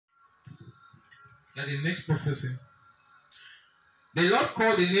And the next prophecy. The Lord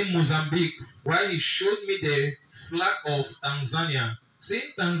called the name Mozambique while he showed me the flag of Tanzania,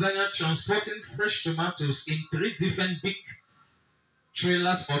 saying Tanzania transporting fresh tomatoes in 3 different big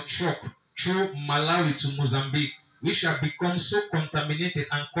trailers or truck through Malawi to Mozambique, which shall become so contaminated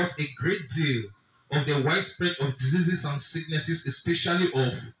and cause a great deal of the widespread of diseases and sicknesses, especially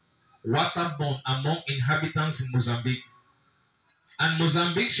of waterborne among inhabitants in Mozambique. And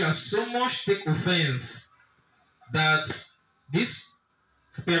Mozambique shall so much take offense that these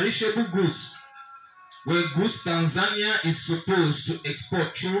perishable goods were goods Tanzania is supposed to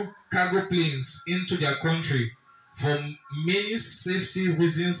export through cargo planes into their country for many safety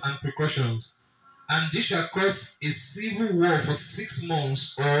reasons and precautions. And this shall cause a civil war for 6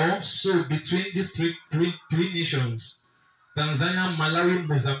 months or so between these three nations, Tanzania, Malawi,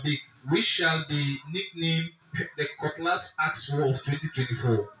 Mozambique, which shall be nicknamed the Cutlass Axe War of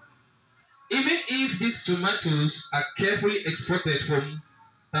 2024. Even if these tomatoes are carefully exported from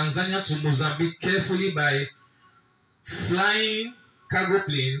Tanzania to Mozambique carefully by flying cargo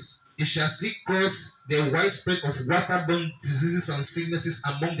planes, it shall still cause the widespread of waterborne diseases and sicknesses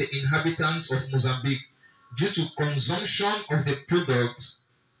among the inhabitants of Mozambique due to consumption of the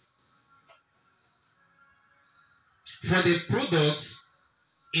products. For the products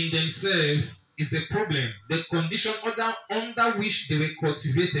in themselves is the problem, the condition under which they were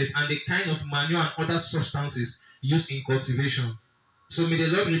cultivated and the kind of manure and other substances used in cultivation. So may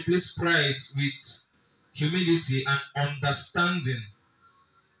the Lord replace pride with humility and understanding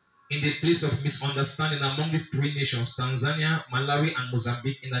in the place of misunderstanding among these 3 nations, Tanzania, Malawi, and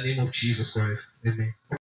Mozambique, in the name of Jesus Christ. Amen.